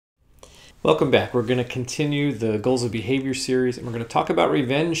Welcome back. We're going to continue the Goals of Behavior series, and we're going to talk about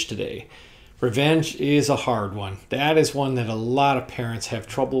revenge today. Revenge is a hard one. That is one that a lot of parents have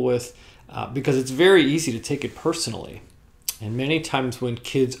trouble with because it's very easy to take it personally. And many times when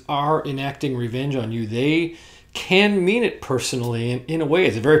kids are enacting revenge on you, they can mean it personally. And in a way,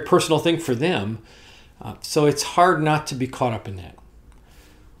 it's a very personal thing for them. So it's hard not to be caught up in that.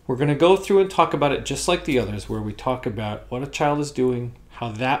 We're going to go through and talk about it just like the others, where we talk about what a child is doing, how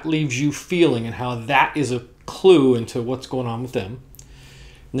that leaves you feeling, and how that is a clue into what's going on with them.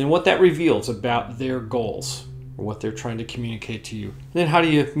 And then what that reveals about their goals, or what they're trying to communicate to you. And then how do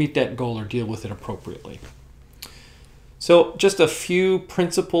you meet that goal or deal with it appropriately? So just a few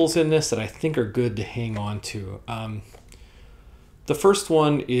principles in this that I think are good to hang on to. The first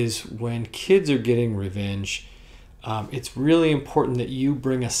one is when kids are getting revenge, it's really important that you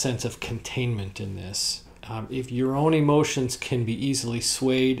bring a sense of containment in this. If your own emotions can be easily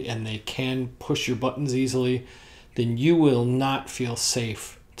swayed and they can push your buttons easily, then you will not feel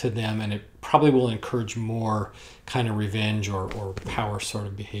safe to them, and it probably will encourage more kind of revenge or power sort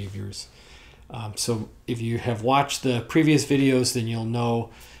of behaviors. So if you have watched the previous videos, then you'll know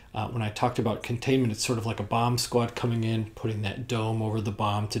when I talked about containment, it's sort of like a bomb squad coming in, putting that dome over the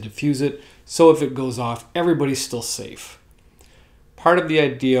bomb to defuse it. So if it goes off, everybody's still safe. Part of the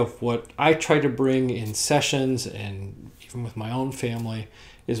idea of what I try to bring in sessions and even with my own family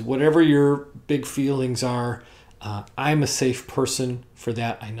is whatever your big feelings are, I'm a safe person for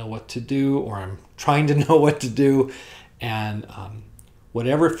that. I know what to do, or I'm trying to know what to do. And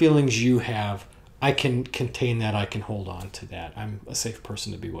whatever feelings you have, I can contain that. I can hold on to that. I'm a safe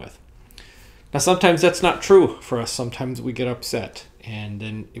person to be with. Now, sometimes that's not true for us. Sometimes we get upset, and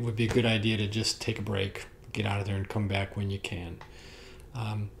then it would be a good idea to just take a break, get out of there, and come back when you can.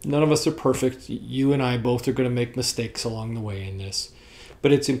 None of us are perfect. You and I both are going to make mistakes along the way in this.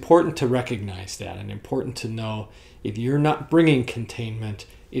 But it's important to recognize that, and important to know if you're not bringing containment,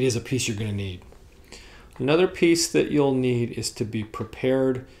 it is a piece you're going to need. Another piece that you'll need is to be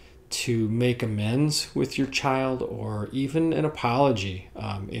prepared to make amends with your child, or even an apology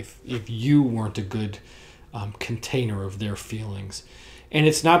if you weren't a good container of their feelings. And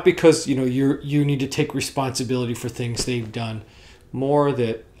it's not because you need to take responsibility for things they've done. More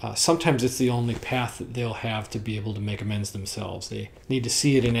that sometimes it's the only path that they'll have to be able to make amends themselves. They need to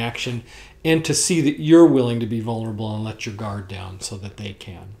see it in action and to see that you're willing to be vulnerable and let your guard down so that they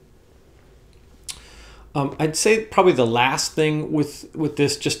can. I'd say probably the last thing with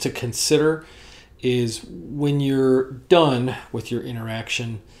this just to consider is when you're done with your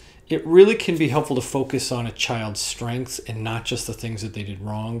interaction, it really can be helpful to focus on a child's strengths and not just the things that they did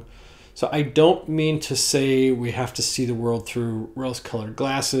wrong. So I don't mean to say we have to see the world through rose-colored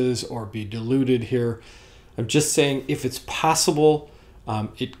glasses or be deluded here. I'm just saying if it's possible,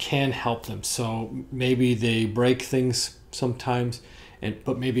 it can help them. So maybe they break things sometimes,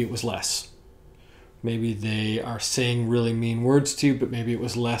 but maybe it was less. Maybe they are saying really mean words to you, but maybe it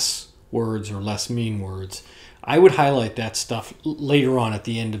was less words or less mean words. I would highlight that stuff later on at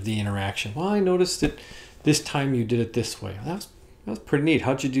the end of the interaction. Well, I noticed that this time you did it this way. That was pretty neat.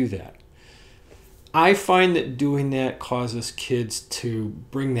 How'd you do that? I find that doing that causes kids to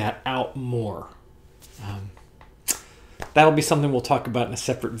bring that out more. That'll be something we'll talk about in a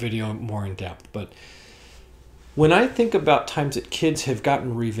separate video more in depth. But when I think about times that kids have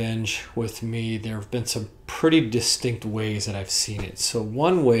gotten revenge with me, there have been some pretty distinct ways that I've seen it. So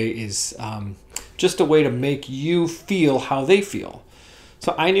one way is just a way to make you feel how they feel.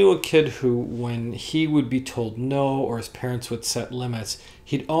 So I knew a kid who, when he would be told no or his parents would set limits,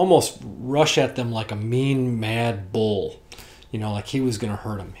 he'd almost rush at them like a mean, mad bull. Like he was going to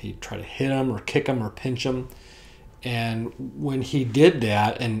hurt them. He'd try to hit them or kick them or pinch them. And when he did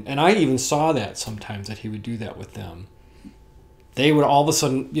that, and I even saw that sometimes that he would do that with them, they would all of a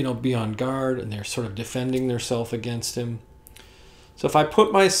sudden, be on guard, and they're sort of defending themselves against him. So if I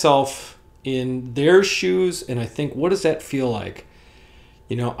put myself in their shoes and I think, what does that feel like?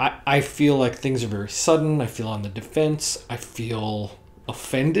 I feel like things are very sudden. I feel on the defense. I feel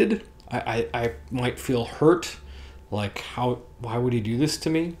offended. I might feel hurt. Like, why would he do this to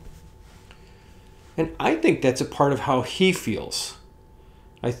me? And I think that's a part of how he feels.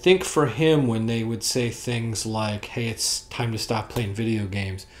 I think for him, when they would say things like, hey, it's time to stop playing video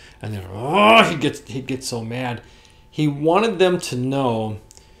games, and then, he'd get so mad. He wanted them to know,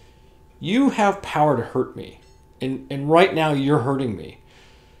 you have power to hurt me. And right now you're hurting me.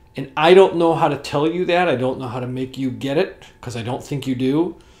 And I don't know how to tell you that. I don't know how to make you get it because I don't think you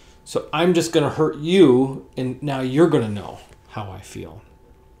do. So I'm just going to hurt you, and now you're going to know how I feel.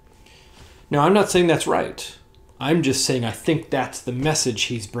 Now, I'm not saying that's right. I'm just saying I think that's the message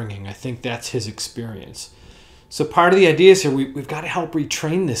he's bringing. I think that's his experience. So part of the idea is here, we've got to help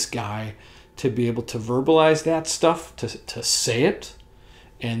retrain this guy to be able to verbalize that stuff, to say it,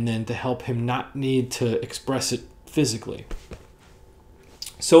 and then to help him not need to express it physically.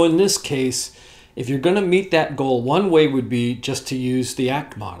 So in this case, if you're going to meet that goal, one way would be just to use the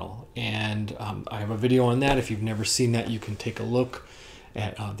ACT model. And I have a video on that. If you've never seen that, you can take a look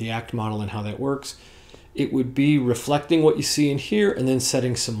at the ACT model and how that works. It would be reflecting what you see in here and then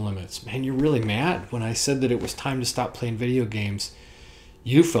setting some limits. Man, you're really mad. When I said that it was time to stop playing video games,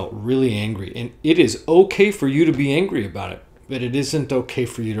 you felt really angry. And it is okay for you to be angry about it, but it isn't okay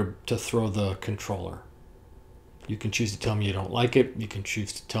for you to throw the controller. You can choose to tell me you don't like it. You can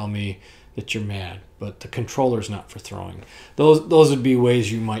choose to tell me that you're mad, but the controller's not for throwing. Those would be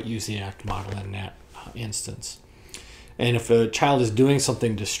ways you might use the ACT model in that instance. And if a child is doing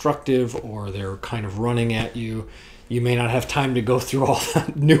something destructive or they're kind of running at you, you may not have time to go through all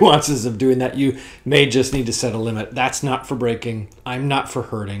the nuances of doing that. You may just need to set a limit. That's not for breaking. I'm not for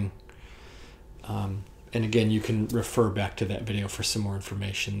hurting. And again, you can refer back to that video for some more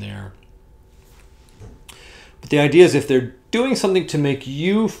information there. But the idea is if they're doing something to make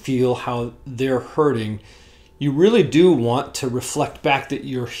you feel how they're hurting, you really do want to reflect back that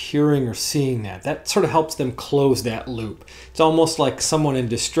you're hearing or seeing that. That sort of helps them close that loop. It's almost like someone in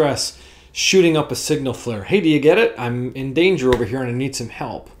distress shooting up a signal flare. Hey, do you get it? I'm in danger over here and I need some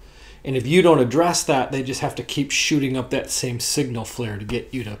help. And if you don't address that, they just have to keep shooting up that same signal flare to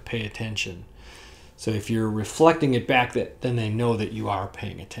get you to pay attention. So if you're reflecting it back, then they know that you are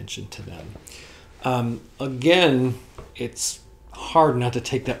paying attention to them. Again, it's hard not to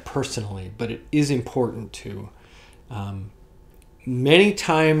take that personally, but it is important to. Many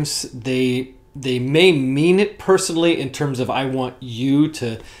times they may mean it personally in terms of I want you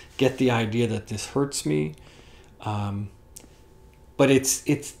to get the idea that this hurts me, but it's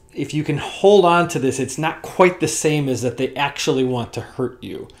if you can hold on to this, it's not quite the same as that they actually want to hurt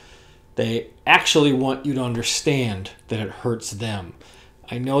you. They actually want you to understand that it hurts them.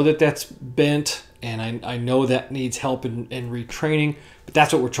 I know that that's bent, and I know that needs help in retraining, but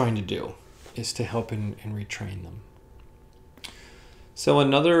that's what we're trying to do, is to help and retrain them. So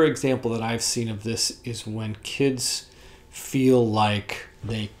another example that I've seen of this is when kids feel like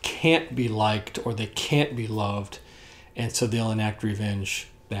they can't be liked or they can't be loved, and so they'll enact revenge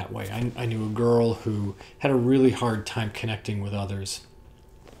that way. I knew a girl who had a really hard time connecting with others.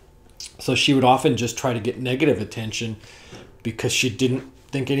 So she would often just try to get negative attention because she didn't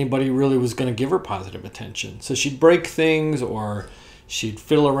think anybody really was going to give her positive attention. So she'd break things or she'd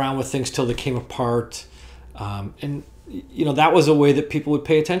fiddle around with things till they came apart. And, you know, that was a way that people would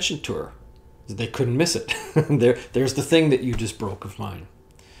pay attention to her. They couldn't miss it. There's the thing that you just broke of mine.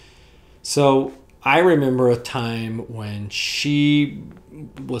 So I remember a time when she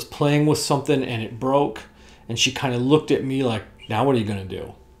was playing with something and it broke, and she kind of looked at me like, now what are you going to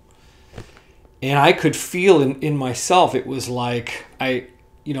do? And I could feel in myself, it was like,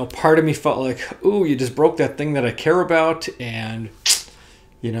 part of me felt like, ooh, you just broke that thing that I care about. And,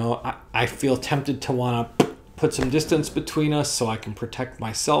 I feel tempted to want to put some distance between us so I can protect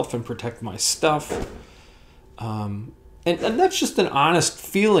myself and protect my stuff. And that's just an honest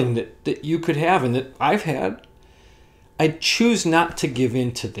feeling that you could have and that I've had. I choose not to give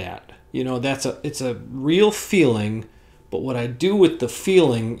in to that. It's a real feeling, but what I do with the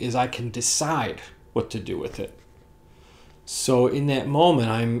feeling is I can decide what to do with it. So in that moment,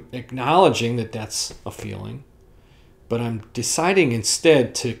 I'm acknowledging that that's a feeling, but I'm deciding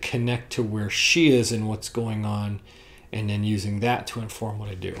instead to connect to where she is and what's going on, and then using that to inform what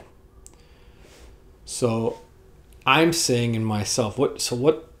I do. So I'm saying in myself, what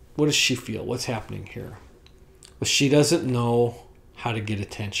does she feel? What's happening here? Well, she doesn't know how to get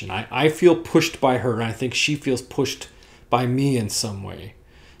attention. I feel pushed by her, and I think she feels pushed by me in some way.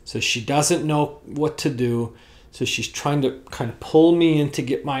 So she doesn't know what to do. So she's trying to kind of pull me in to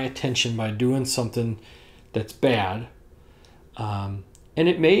get my attention by doing something that's bad. And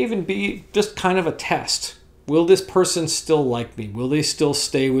it may even be just kind of a test. Will this person still like me? Will they still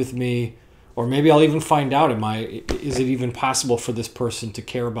stay with me? Or maybe I'll even find out, is it even possible for this person to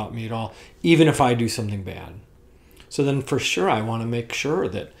care about me at all, even if I do something bad? So then for sure, I want to make sure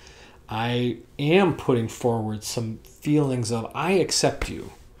that I am putting forward some feelings of, I accept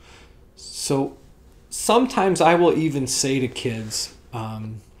you. So sometimes I will even say to kids,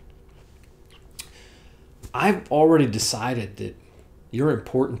 I've already decided that you're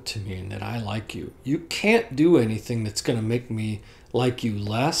important to me and that I like you. You can't do anything that's going to make me like you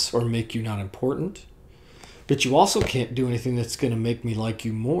less or make you not important. But you also can't do anything that's going to make me like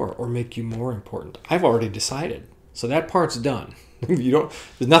you more or make you more important. I've already decided. So that part's done. There's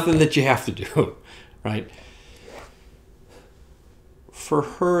nothing that you have to do, right? For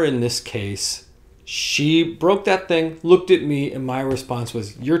her in this case, she broke that thing, looked at me, and my response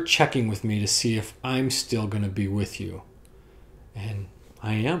was, you're checking with me to see if I'm still going to be with you. And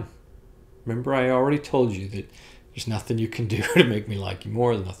I am. Remember, I already told you that there's nothing you can do to make me like you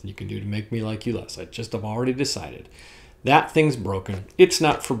more. There's nothing you can do to make me like you less. I've already decided. That thing's broken. It's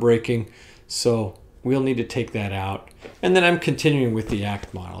not for breaking, so we'll need to take that out. And then I'm continuing with the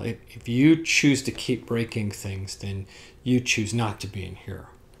ACT model. If you choose to keep breaking things, then you choose not to be in here.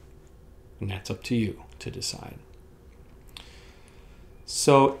 And that's up to you to decide.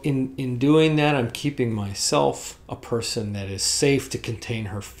 So in doing that, I'm keeping myself a person that is safe to contain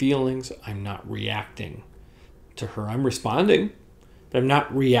her feelings. I'm not reacting to her. I'm responding, but I'm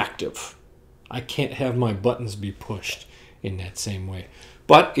not reactive. I can't have my buttons be pushed in that same way.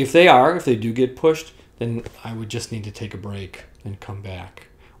 But if they do get pushed, then I would just need to take a break and come back,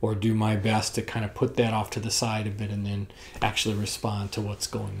 or do my best to kind of put that off to the side a bit and then actually respond to what's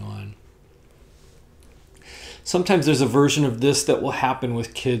going on. Sometimes there's a version of this that will happen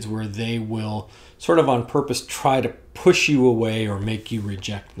with kids where they will sort of on purpose try to push you away or make you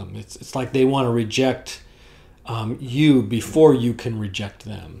reject them. It's like they want to reject you before you can reject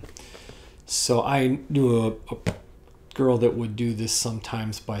them. So I knew a girl that would do this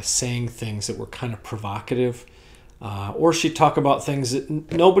sometimes by saying things that were kind of provocative, or she'd talk about things that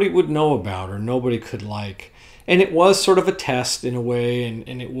nobody would know about or nobody could like. And it was sort of a test in a way,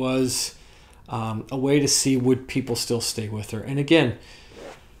 and it was a way to see would people still stay with her. And again,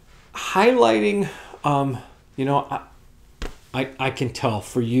 highlighting, I can tell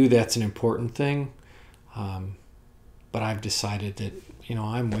for you that's an important thing, but I've decided that,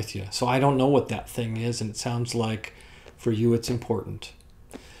 I'm with you. So I don't know what that thing is, and it sounds like for you it's important.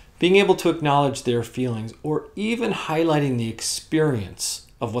 Being able to acknowledge their feelings, or even highlighting the experience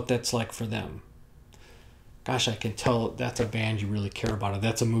of what that's like for them. Gosh, I can tell that's a band you really care about, or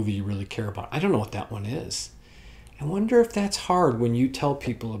that's a movie you really care about. I don't know what that one is. I wonder if that's hard when you tell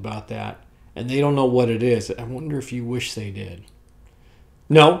people about that and they don't know what it is. I wonder if you wish they did.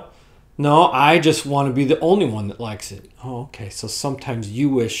 No, I just want to be the only one that likes it. Oh, okay. So sometimes you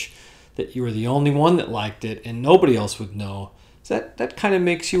wish that you were the only one that liked it and nobody else would know. So that kind of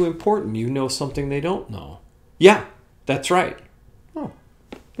makes you important. You know something they don't know. Yeah, that's right. Oh,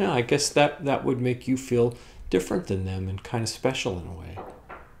 yeah, I guess that would make you feel different than them and kind of special in a way.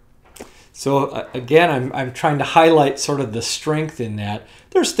 So again, I'm trying to highlight sort of the strength in that.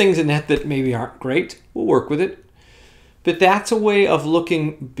 There's things in that maybe aren't great. We'll work with it. But that's a way of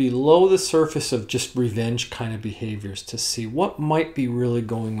looking below the surface of just revenge kind of behaviors to see what might be really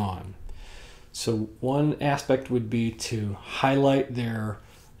going on. So one aspect would be to highlight their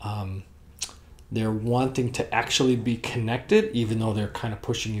wanting to actually be connected, even though they're kind of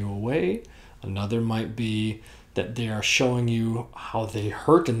pushing you away. Another might be that they are showing you how they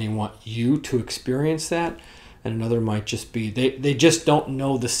hurt and they want you to experience that. And another might just be they just don't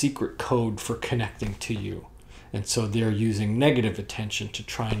know the secret code for connecting to you. And so they're using negative attention to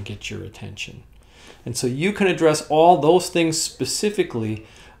try and get your attention. And so you can address all those things specifically,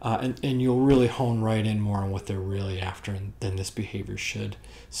 and you'll really hone right in more on what they're really after, and then this behavior should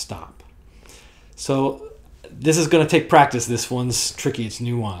stop. So this is going to take practice. This one's tricky. It's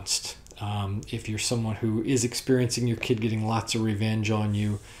nuanced. If you're someone who is experiencing your kid getting lots of revenge on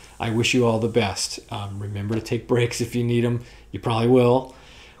you, I wish you all the best. Remember to take breaks if you need them. You probably will.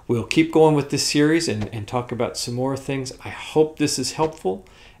 We'll keep going with this series and talk about some more things. I hope this is helpful,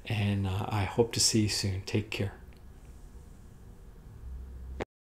 and I hope to see you soon. Take care.